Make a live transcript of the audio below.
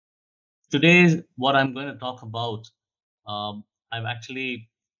Today, what I'm going to talk about, I've actually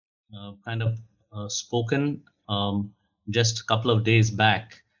kind of spoken just a couple of days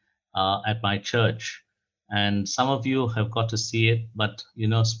back at my church, and some of you have got to see it. But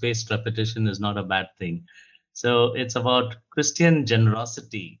spaced repetition is not a bad thing. So it's about Christian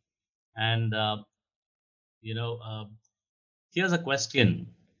generosity, and you know, uh, here's a question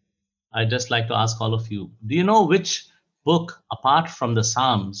I'd just like to ask all of you. Do you know which book, apart from the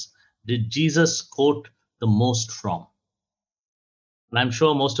Psalms, did Jesus quote the most from? And I'm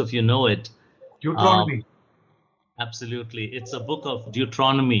sure most of you know it. Uh, Deuteronomy. Absolutely. It's a book of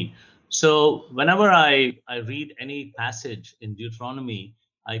Deuteronomy. So whenever I read any passage in Deuteronomy,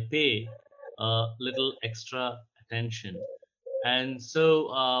 I pay a little extra attention. And so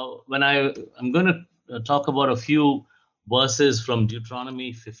I'm going to talk about a few verses from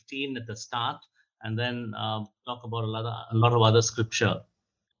Deuteronomy 15 at the start, and then talk about a lot of other scripture.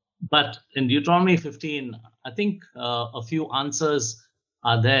 But in Deuteronomy 15, I think a few answers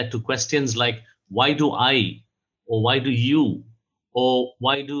are there to questions like why do I, or why do you, or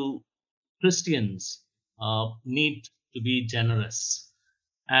why do Christians need to be generous?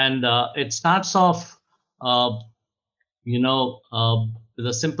 And it starts off, uh, with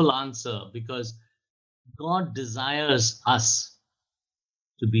a simple answer because God desires us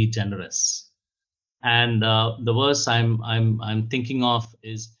to be generous. And the verse I'm thinking of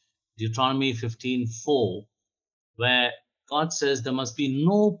is Deuteronomy 15:4, where God says there must be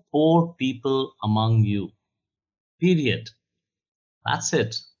no poor people among you. Period. That's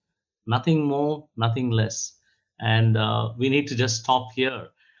it. Nothing more, nothing less. And we need to just stop here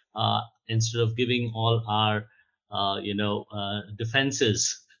instead of giving all our,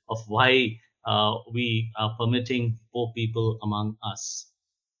 defenses of why we are permitting poor people among us.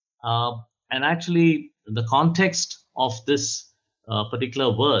 Uh, and actually, the context of this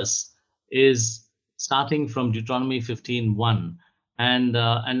particular verse is starting from Deuteronomy 15:1,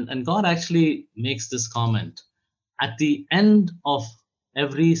 and God actually makes this comment: at the end of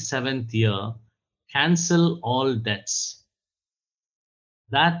every seventh year, cancel all debts.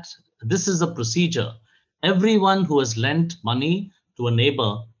 That this is the procedure. Everyone who has lent money to a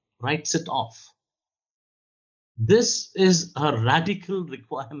neighbor writes it off. This is a radical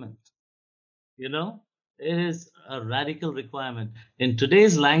requirement. You know, it is a radical requirement. In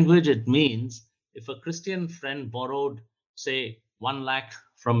today's language, it means if a Christian friend borrowed, say, 1 lakh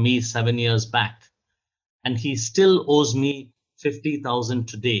from me 7 years back, and he still owes me 50,000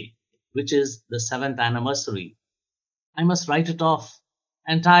 today, which is the seventh anniversary, I must write it off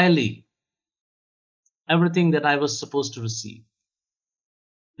entirely, everything that I was supposed to receive.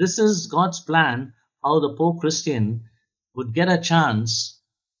 This is God's plan how the poor Christian would get a chance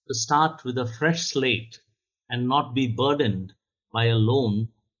to start with a fresh slate and not be burdened by a loan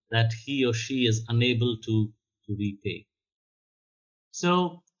that he or she is unable to repay.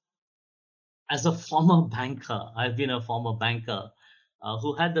 So, as a former banker, I've been a former banker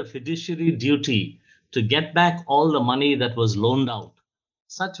who had the fiduciary duty to get back all the money that was loaned out.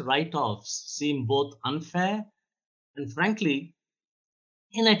 Such write offs seem both unfair and, frankly,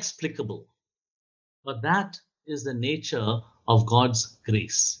 inexplicable. But that is the nature of God's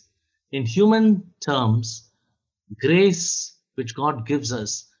grace. In human terms, grace which God gives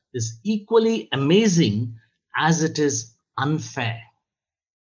us is equally amazing as it is unfair.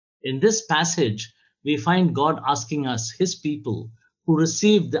 In this passage, we find God asking us, His people, who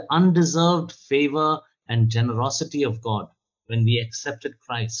received the undeserved favor and generosity of God when we accepted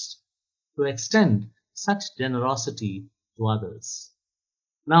Christ, to extend such generosity to others.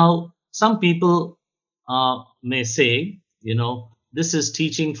 Now, some people may say, this is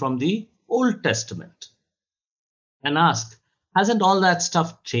teaching from the Old Testament, and ask, hasn't all that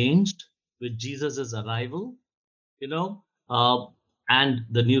stuff changed with Jesus' arrival, you know, uh, and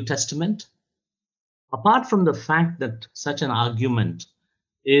the New Testament? Apart from the fact that such an argument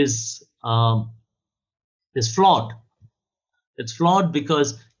is is flawed, it's flawed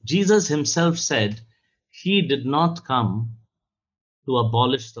because Jesus himself said he did not come to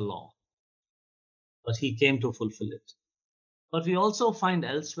abolish the law, but he came to fulfill it. But we also find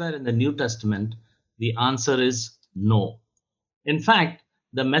elsewhere in the New Testament the answer is no. In fact,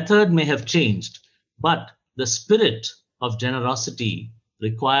 the method may have changed, but the spirit of generosity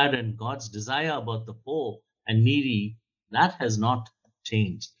required and God's desire about the poor and needy, that has not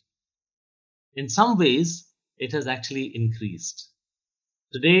changed. In some ways, it has actually increased.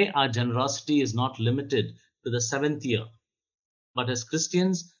 Today, our generosity is not limited to the seventh year, but as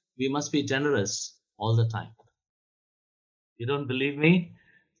Christians, we must be generous all the time. You don't believe me?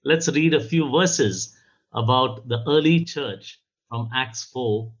 Let's read a few verses about the early church from Acts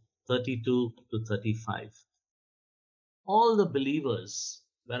 4:13. 32 to 35. All the believers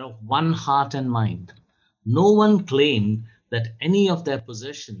were of one heart and mind. No one claimed that any of their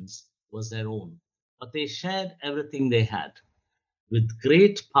possessions was their own, but they shared everything they had. With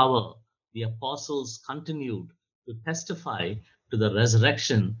great power, the apostles continued to testify to the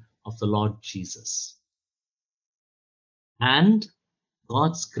resurrection of the Lord Jesus. And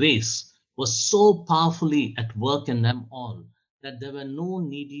God's grace was so powerfully at work in them all that there were no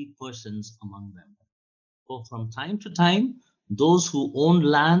needy persons among them. For from time to time, those who owned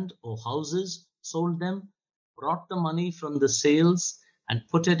land or houses sold them, brought the money from the sales, and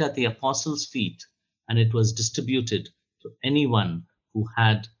put it at the apostles' feet, and it was distributed to anyone who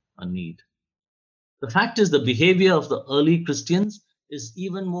had a need. The fact is, the behavior of the early Christians is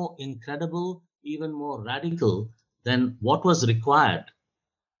even more incredible, even more radical than what was required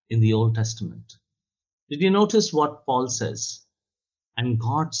in the Old Testament. Did you notice what Paul says? And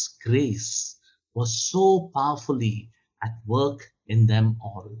God's grace was so powerfully at work in them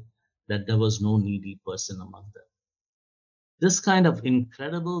all that there was no needy person among them. This kind of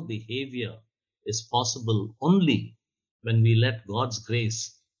incredible behavior is possible only when we let God's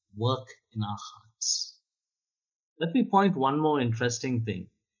grace work in our hearts. Let me point one more interesting thing.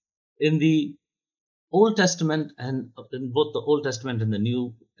 In the Old Testament, and in both the Old Testament and the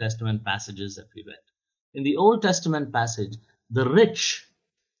New Testament passages that we read, in the Old Testament passage, the rich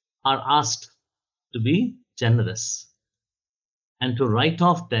are asked to be generous and to write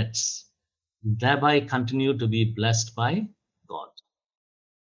off debts, thereby continue to be blessed by God.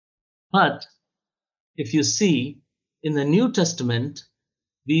 But if you see in the New Testament,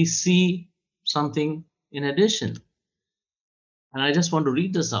 we see something in addition. And I just want to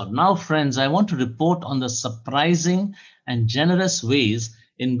read this out. Now, friends, I want to report on the surprising and generous ways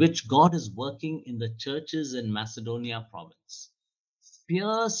in which God is working in the churches in Macedonia province.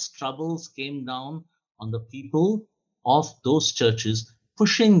 Fierce troubles came down on the people of those churches,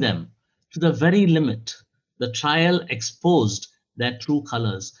 pushing them to the very limit. The trial exposed their true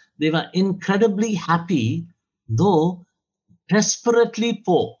colors. They were incredibly happy, though desperately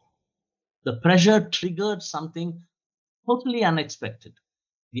poor. The pressure triggered something totally unexpected,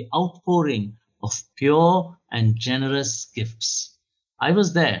 the outpouring of pure and generous gifts. I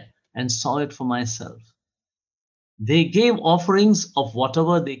was there and saw it for myself. They gave offerings of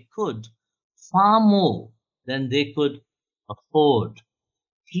whatever they could, far more than they could afford,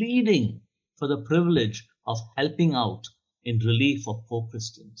 pleading for the privilege of helping out in relief of poor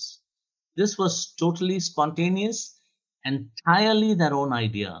Christians. This was totally spontaneous, entirely their own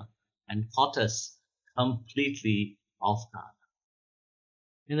idea, and caught us completely off guard.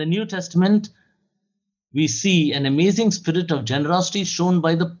 In the New Testament, we see an amazing spirit of generosity shown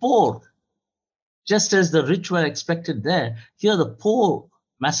by the poor. Just as the rich were expected there, here the poor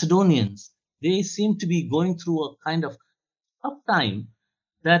Macedonians, they seem to be going through a kind of tough time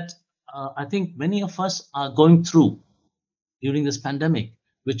that I think many of us are going through during this pandemic,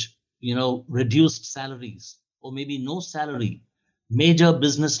 which, reduced salaries or maybe no salary, major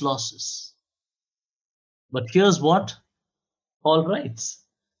business losses. But here's what Paul writes,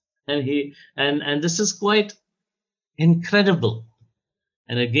 and this is quite incredible.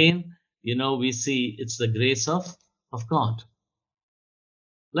 And again, we see it's the grace of God.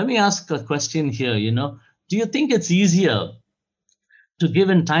 Let me ask a question here. Do you think it's easier to give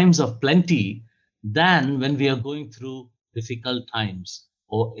in times of plenty than when we are going through difficult times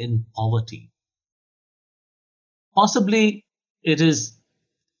or in poverty? Possibly it is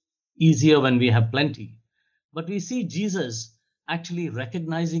easier when we have plenty, but we see Jesus actually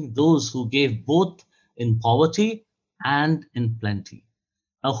recognizing those who gave both in poverty and in plenty.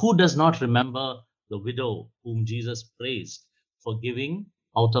 Now, who does not remember the widow whom Jesus praised for giving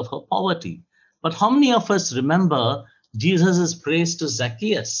out of her poverty? But how many of us remember Jesus' praise to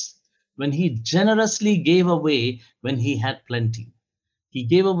Zacchaeus when he generously gave away when he had plenty? He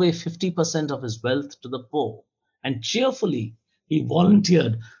gave away 50% of his wealth to the poor, and cheerfully he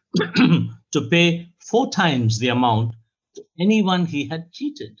volunteered to pay 4 times the amount to anyone he had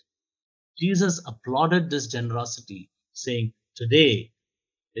cheated. Jesus applauded this generosity, saying, "Today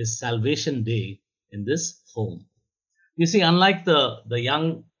is salvation day in this home." You see, unlike the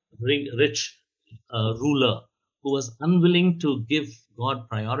young rich ruler who was unwilling to give God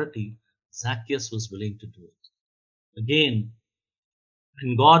priority, Zacchaeus was willing to do it. Again,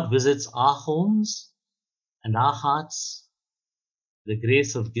 when God visits our homes and our hearts, the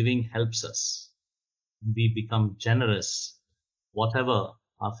grace of giving helps us. We become generous, whatever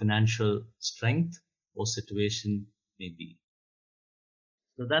our financial strength or situation may be.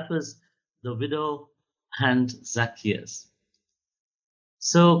 So that was the widow and Zacchaeus.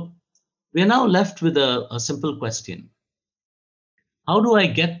 So We are now left with a simple question. How do I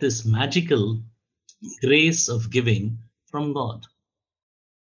get this magical grace of giving from God?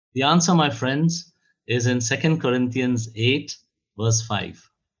 The answer, my friends, is in 2 Corinthians 8, verse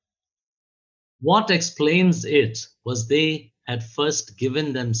 5. What explains it was they had first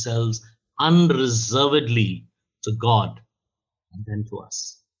given themselves unreservedly to God and then to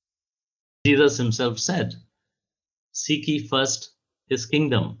us. Jesus himself said, seek ye first his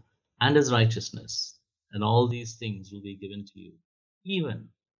kingdom and his righteousness, and all these things will be given to you, even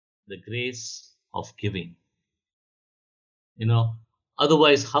the grace of giving. You know,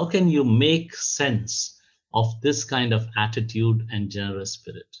 otherwise, how can you make sense of this kind of attitude and generous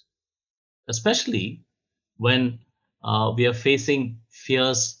spirit? Especially when we are facing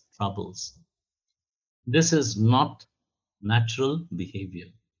fierce troubles. This is not natural behavior.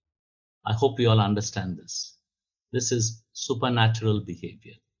 I hope you all understand this. This is supernatural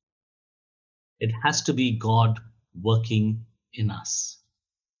behavior. It has to be God working in us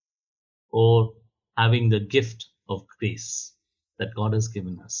or having the gift of grace that God has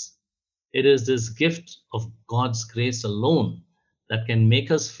given us. It is this gift of God's grace alone that can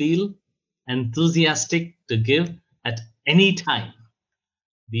make us feel enthusiastic to give at any time,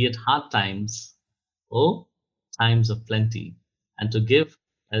 be it hard times or times of plenty, and to give,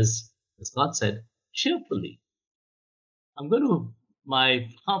 as God said, cheerfully. I'm going to, my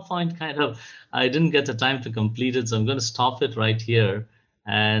PowerPoint kind of, I didn't get the time to complete it, so I'm going to stop it right here.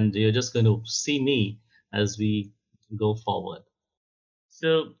 And you're just going to see me as we go forward.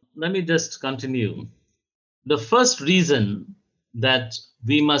 So let me just continue. The first reason that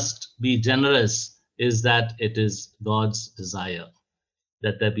we must be generous is that it is God's desire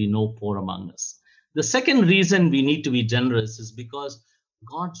that there be no poor among us. The second reason we need to be generous is because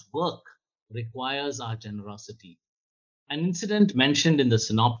God's work requires our generosity. An incident mentioned in the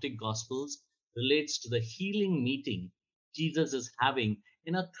Synoptic Gospels relates to the healing meeting Jesus is having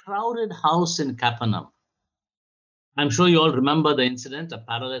in a crowded house in Capernaum. I'm sure you all remember the incident. A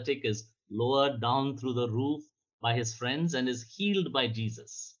paralytic is lowered down through the roof by his friends and is healed by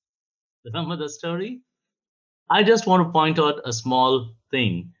Jesus. Remember the story? I just want to point out a small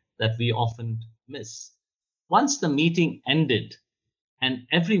thing that we often miss. Once the meeting ended and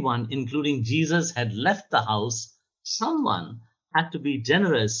everyone, including Jesus, had left the house, someone had to be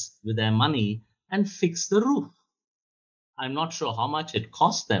generous with their money and fix the roof. I'm not sure how much it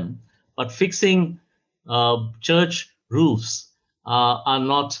cost them, but fixing church roofs are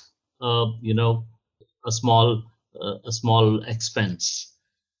not, a small expense.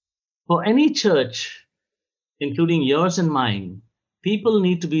 For any church, including yours and mine, people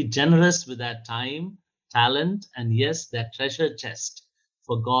need to be generous with their time, talent, and yes, their treasure chest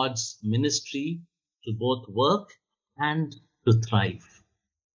for God's ministry to both work and to thrive.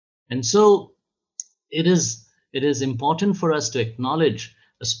 And so it is important for us to acknowledge,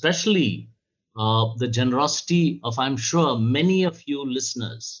 especially the generosity of, I'm sure, many of you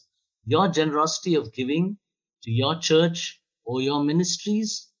listeners, your generosity of giving to your church or your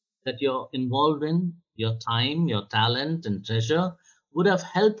ministries that you're involved in, your time, your talent, and treasure would have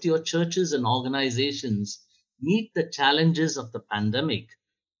helped your churches and organizations meet the challenges of the pandemic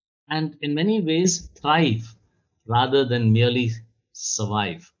and, in many ways, thrive rather than merely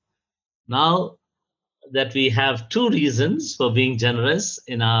survive. Now, that we have two reasons for being generous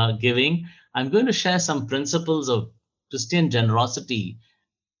in our giving, I'm going to share some principles of Christian generosity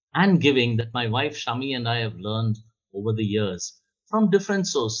and giving that my wife Shami and I have learned over the years from different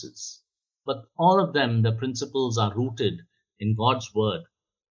sources. But all of them, the principles are rooted in God's word.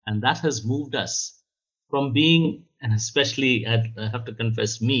 And that has moved us from being, and especially I have to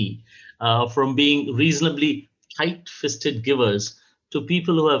confess me, from being reasonably tight fisted givers to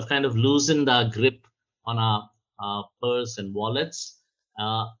people who have kind of loosened our grip on our purse and wallets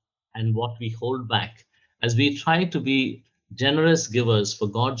uh, and what we hold back as we try to be generous givers for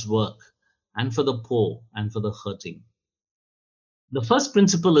God's work and for the poor and for the hurting. The first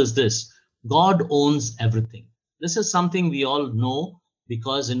principle is this: God owns everything. This is something we all know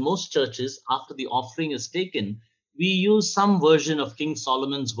because in most churches, after the offering is taken, we use some version of King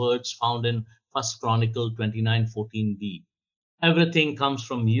Solomon's words found in First Chronicle 29:14b. Everything comes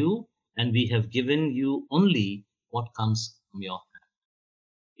from you, and we have given you only what comes from your hand.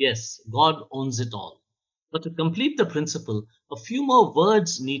 Yes, God owns it all. But to complete the principle, a few more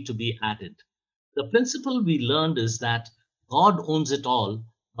words need to be added. The principle we learned is that God owns it all,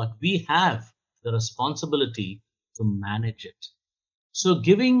 but we have the responsibility to manage it. So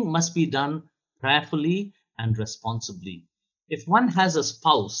giving must be done prayerfully and responsibly. If one has a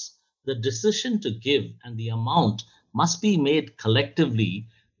spouse, the decision to give and the amount must be made collectively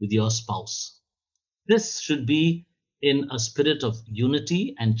with your spouse. This should be in a spirit of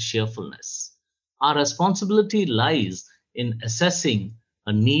unity and cheerfulness. Our responsibility lies in assessing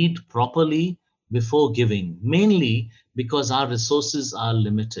a need properly before giving, mainly because our resources are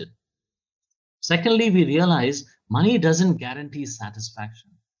limited. Secondly, we realize money doesn't guarantee satisfaction.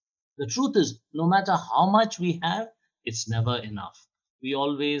 The truth is, no matter how much we have, it's never enough. We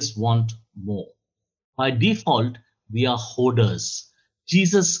always want more. By default, we are hoarders.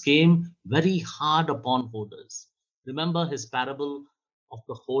 Jesus came very hard upon hoarders. Remember his parable of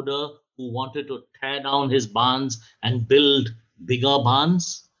the hoarder who wanted to tear down his barns and build bigger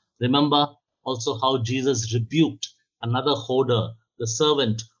barns? Remember also how Jesus rebuked another hoarder, the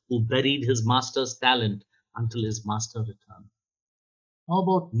servant who buried his master's talent until his master returned. How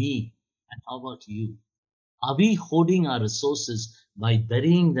about me and how about you? Are we hoarding our resources by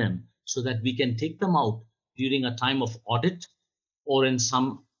burying them so that we can take them out during a time of audit or in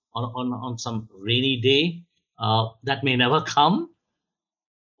some on some rainy day that may never come?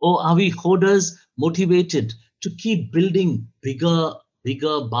 Or are we hoarders motivated to keep building bigger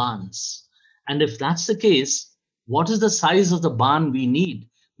barns? And if that's the case, what is the size of the barn we need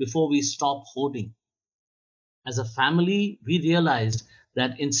before we stop hoarding? As a family, we realized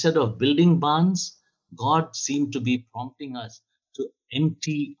that instead of building barns, God seemed to be prompting us to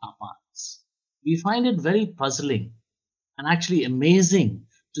empty our barns. We find it very puzzling and actually amazing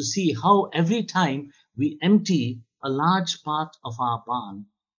to see how every time we empty a large part of our barn,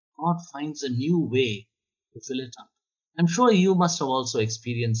 God finds a new way to fill it up. I'm sure you must have also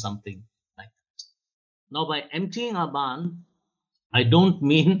experienced something like that. Now, by emptying our barn, I don't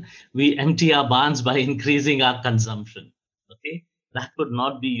mean we empty our barns by increasing our consumption. Okay. That would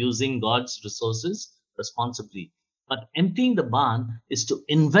not be using God's resources responsibly. But emptying the barn is to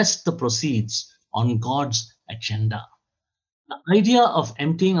invest the proceeds on God's agenda. The idea of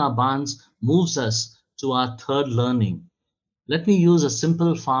emptying our barns moves us to our third learning. Let me use a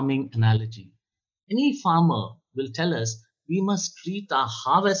simple farming analogy. Any farmer will tell us we must treat our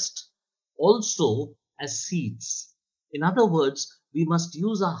harvest also as seeds. In other words, we must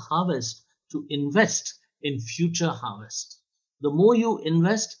use our harvest to invest in future harvest. The more you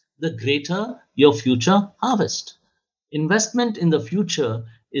invest, the greater your future harvest. Investment in the future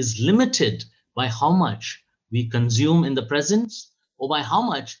is limited by how much we consume in the present or by how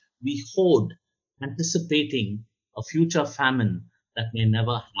much we hoard, anticipating a future famine that may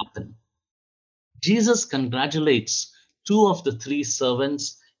never happen. Jesus congratulates two of the three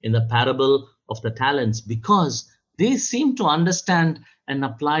servants in the parable of the talents because they seem to understand and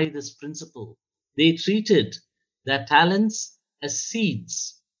apply this principle. They treated their talents as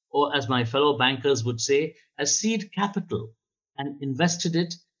seeds, or as my fellow bankers would say, as seed capital, and invested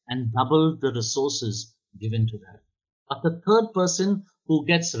it and doubled the resources given to them. But the third person who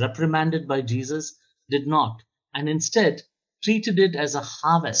gets reprimanded by Jesus did not, and instead treated it as a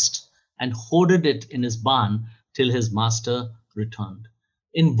harvest and hoarded it in his barn till his master returned.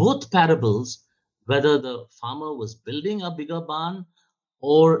 In both parables, whether the farmer was building a bigger barn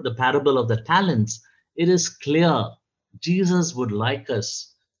or the parable of the talents, it is clear Jesus would like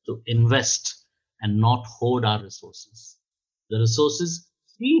us to invest and not hoard our resources. The resources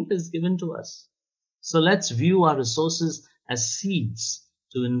He has given to us. So let's view our resources as seeds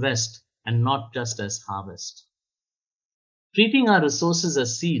to invest and not just as harvest. Treating our resources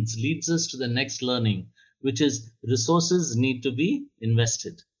as seeds leads us to the next learning, which is resources need to be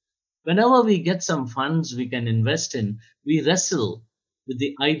invested. Whenever we get some funds we can invest in, we wrestle with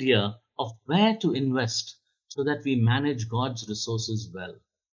the idea of where to invest so that we manage God's resources well.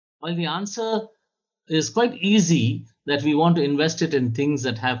 While the answer is quite easy that we want to invest it in things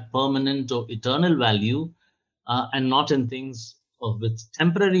that have permanent or eternal value and not in things with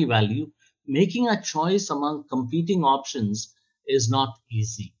temporary value, making a choice among competing options is not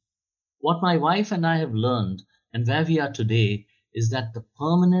easy. What my wife and I have learned and where we are today is that the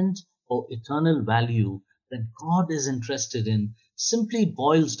permanent or eternal value that God is interested in simply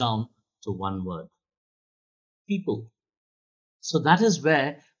boils down to one word: people. So that is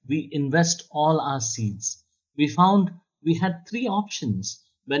where we invest all our seeds. We found we had three options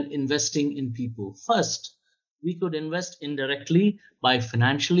when investing in people. First, we could invest indirectly by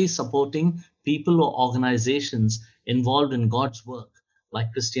financially supporting people or organizations involved in God's work,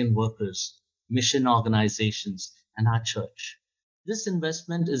 like Christian workers, mission organizations, and our church. This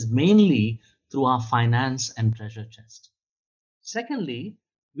investment is mainly through our finance and treasure chest. Secondly,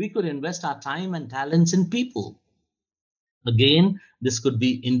 we could invest our time and talents in people. Again, this could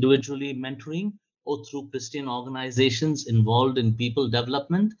be individually mentoring or through Christian organizations involved in people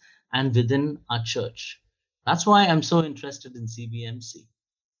development and within our church. That's why I'm so interested in CBMC.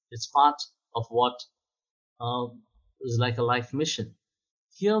 It's part of what uh, is like a life mission.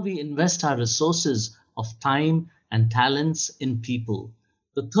 Here we invest our resources of time and talents in people.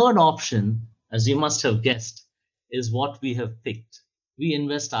 The third option, as you must have guessed, is what we have picked. We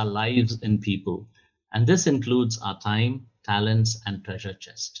invest our lives in people, and this includes our time, talents, and treasure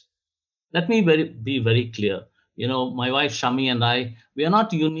chest. Let me be very clear. My wife Shami and I, we are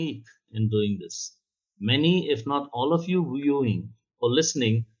not unique in doing this. Many, if not all of you viewing or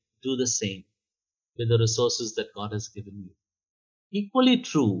listening, do the same with the resources that God has given you. Equally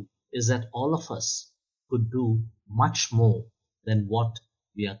true is that all of us could do much more than what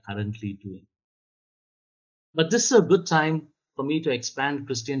we are currently doing. But this is a good time for me to expand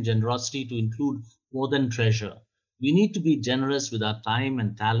Christian generosity to include more than treasure. We need to be generous with our time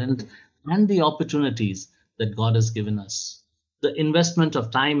and talent and the opportunities that God has given us. The investment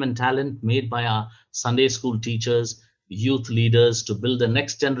of time and talent made by our Sunday school teachers, youth leaders to build the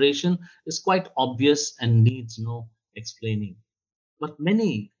next generation is quite obvious and needs no explaining. But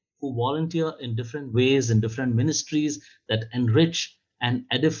many who volunteer in different ways in different ministries that enrich and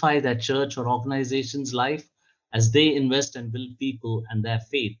edify their church or organization's life as they invest and build people and their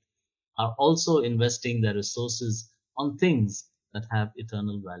faith are also investing their resources on things that have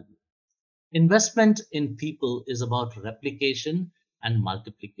eternal value. Investment in people is about replication and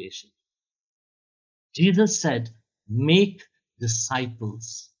multiplication. Jesus said, make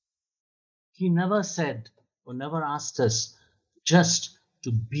disciples. He never said or never asked us just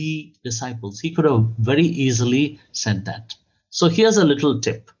to be disciples. He could have very easily said that. So here's a little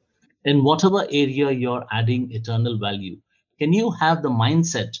tip. In whatever area you're adding eternal value, can you have the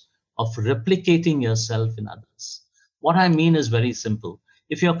mindset of replicating yourself in others? What I mean is very simple.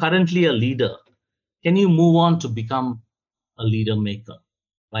 If you're currently a leader, can you move on to become a leader maker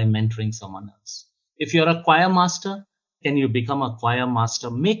by mentoring someone else? If you're a choir master, can you become a choir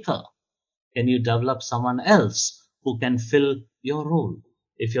master maker? Can you develop someone else who can fill your role?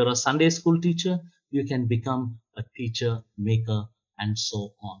 If you're a Sunday school teacher, you can become a teacher, maker, and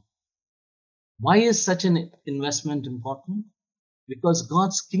so on. Why is such an investment important? Because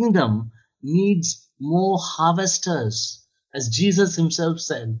God's kingdom needs more harvesters. As Jesus himself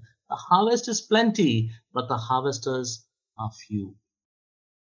said, the harvest is plenty, but the harvesters are few.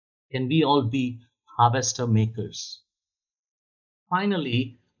 Can we all be harvester makers?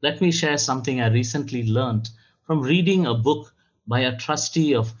 Finally, let me share something I recently learned from reading a book by a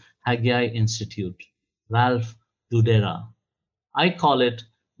trustee of Haggai Institute, Ralph Dudera. I call it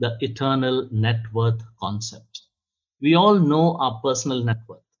the eternal net worth concept. We all know our personal net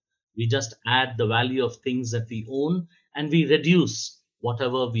worth. We just add the value of things that we own and we reduce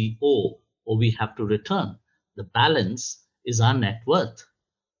whatever we owe or we have to return. The balance is our net worth.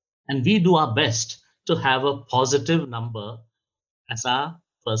 And we do our best to have a positive number as our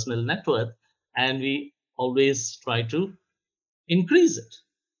personal net worth, and we always try to increase it.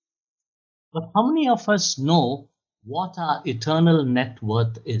 But how many of us know what our eternal net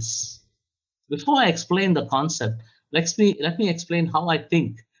worth is? Before I explain the concept, let me explain how I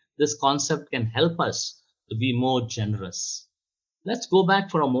think this concept can help us to be more generous. Let's go back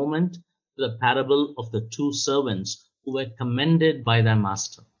for a moment to the parable of the two servants who were commended by their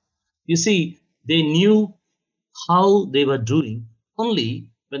master. You see, they knew how they were doing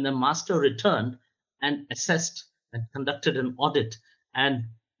only when the master returned and assessed and conducted an audit, and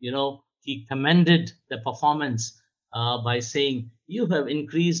he commended the performance by saying, you have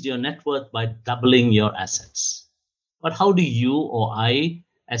increased your net worth by doubling your assets. But how do you or I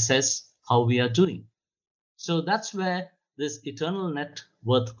assess how we are doing? So that's where this eternal net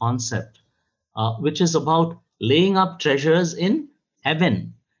worth concept, which is about laying up treasures in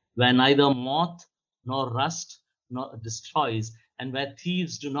heaven, where neither moth nor rust nor destroys, and where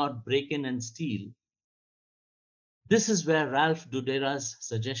thieves do not break in and steal. This is where Ralph Dudera's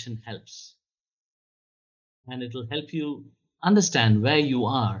suggestion helps, and it will help you understand where you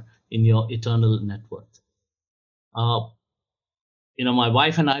are in your eternal net worth. Uh, my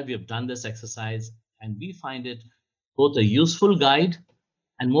wife and I, we have done this exercise, and we find it both a useful guide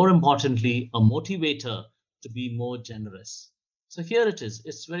and, more importantly, a motivator to be more generous. So here it is.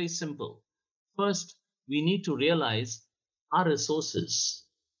 It's very simple. First, we need to realize our resources,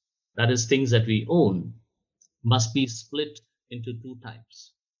 that is, things that we own, must be split into two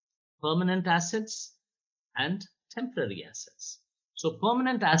types: permanent assets and temporary assets. So,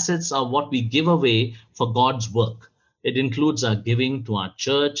 permanent assets are what we give away for God's work. It includes our giving to our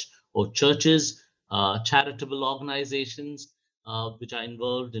church or churches, charitable organizations which are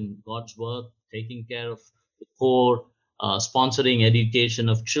involved in God's work, taking care of the poor, sponsoring education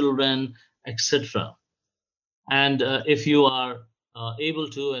of children, etc. And if you are able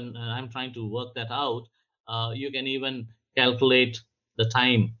to, and I'm trying to work that out, you can even calculate the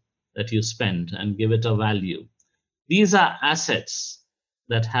time that you spend and give it a value. These are assets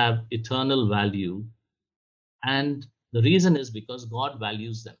that have eternal value, and the reason is because God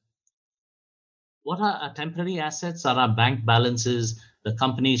values them. What are our temporary assets? Are our bank balances, the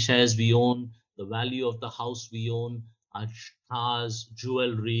company shares we own, the value of the house we own, our cars,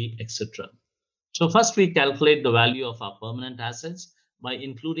 jewelry, etc. So first we calculate the value of our permanent assets by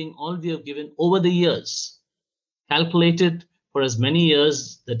including all we have given over the years. Calculate it for as many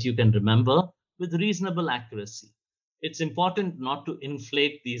years that you can remember with reasonable accuracy. It's important not to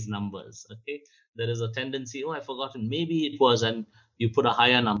inflate these numbers. Okay, there is a tendency, oh, I've forgotten, maybe it was, and you put a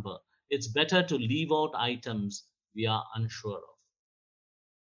higher number. It's better to leave out items we are unsure of.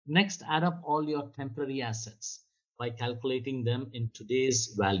 Next, add up all your temporary assets by calculating them in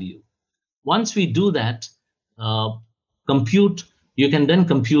today's value. Once we do that, uh, compute, you can then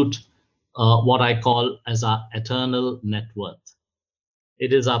compute what I call as our eternal net worth.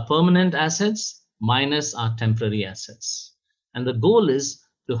 It is our permanent assets minus our temporary assets. And the goal is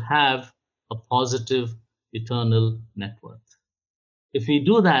to have a positive eternal net worth. If we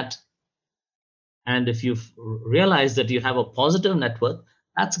do that, and if you realize that you have a positive net worth,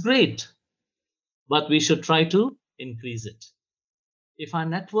 that's great. But we should try to increase it. If our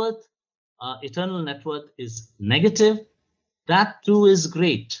net worth, eternal net worth, is negative, that too is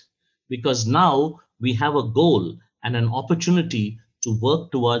great, because now we have a goal and an opportunity to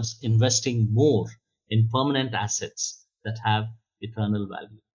work towards investing more in permanent assets that have eternal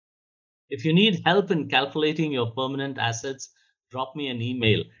value. If you need help in calculating your permanent assets, drop me an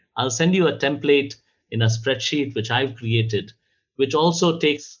email. I'll send you a template in a spreadsheet which I've created, which also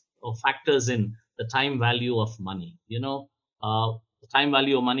takes or factors in the time value of money. The time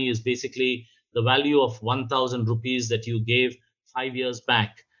value of money is basically the value of 1,000 rupees that you gave 5 years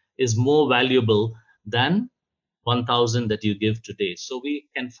back is more valuable than 1,000 that you give today. So we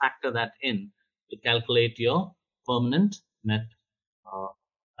can factor that in to calculate your permanent net uh,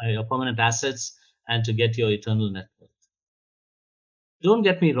 your permanent assets and to get your eternal net worth. Don't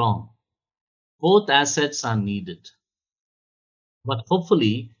get me wrong, both assets are needed, but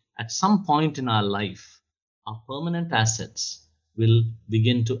hopefully, at some point in our life, our permanent assets will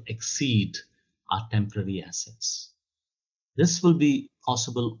begin to exceed our temporary assets. This will be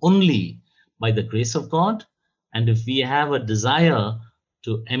possible only by the grace of God and if we have a desire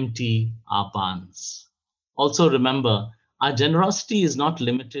to empty our barns. Also, remember, our generosity is not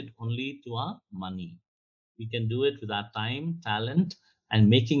limited only to our money. We can do it with our time, talent, and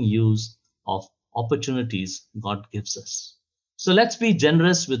making use of opportunities God gives us. So let's be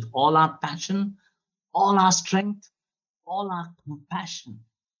generous with all our passion, all our strength, all our compassion,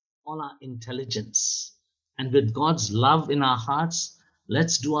 all our intelligence. And with God's love in our hearts,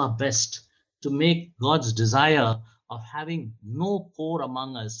 let's do our best to make God's desire of having no poor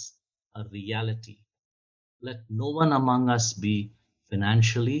among us a reality. Let no one among us be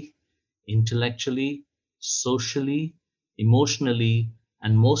financially, intellectually, socially, emotionally,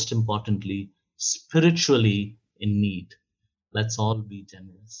 and most importantly, spiritually in need. Let's all be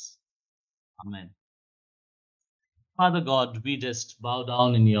generous. Amen. Father God, we just bow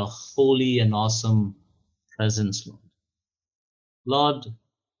down in your holy and awesome presence, Lord. Lord,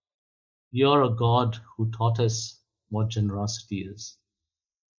 you're a God who taught us what generosity is.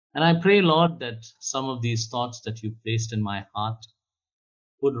 And I pray, Lord, that some of these thoughts that you placed in my heart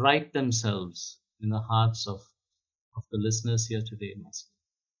would write themselves in the hearts of the listeners here today, Master.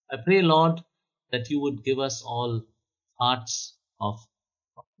 I pray, Lord, that you would give us all hearts of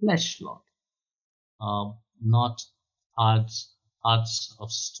flesh, Lord, not hearts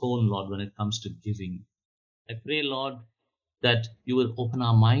of stone, Lord, when it comes to giving. I pray, Lord, that you will open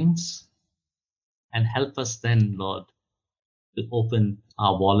our minds and help us then, Lord, to open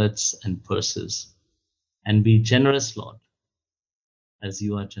our wallets and purses and be generous, Lord, as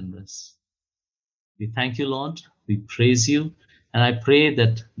you are generous. We thank you, Lord. We praise you. And I pray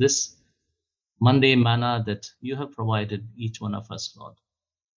that this Monday manna that you have provided each one of us, Lord,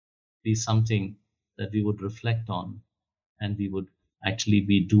 be something that we would reflect on and we would actually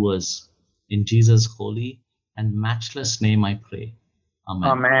be doers. In Jesus' holy and matchless name, I pray. Amen.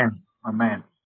 Amen. Amen.